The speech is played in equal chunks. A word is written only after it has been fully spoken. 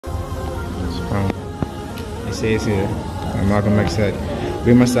It says here, Malcolm X said,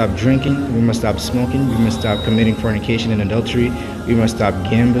 we must stop drinking, we must stop smoking, we must stop committing fornication and adultery, we must stop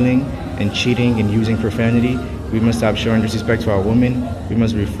gambling and cheating and using profanity, we must stop showing disrespect to our women, we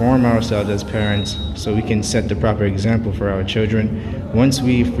must reform ourselves as parents so we can set the proper example for our children. Once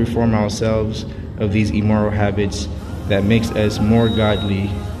we reform ourselves of these immoral habits, that makes us more godly,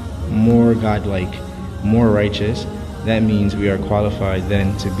 more godlike, more righteous. That means we are qualified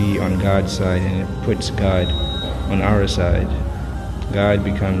then to be on God's side, and it puts God on our side. God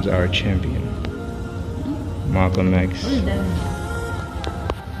becomes our champion. Malcolm X. It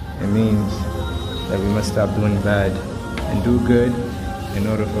means that we must stop doing bad and do good in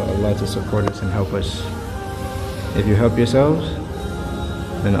order for Allah to support us and help us. If you help yourselves,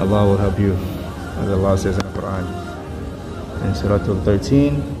 then Allah will help you, as Allah says in the Quran. In Surah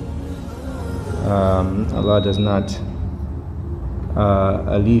Al-13, Allah does not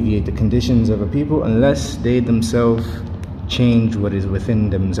alleviate the conditions of a people unless they themselves change what is within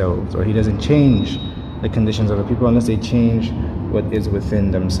themselves, or He doesn't change the conditions of a people unless they change what is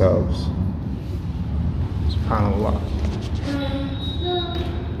within themselves. SubhanAllah.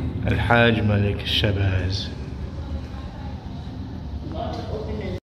 Al-Hajj Malik Shabazz.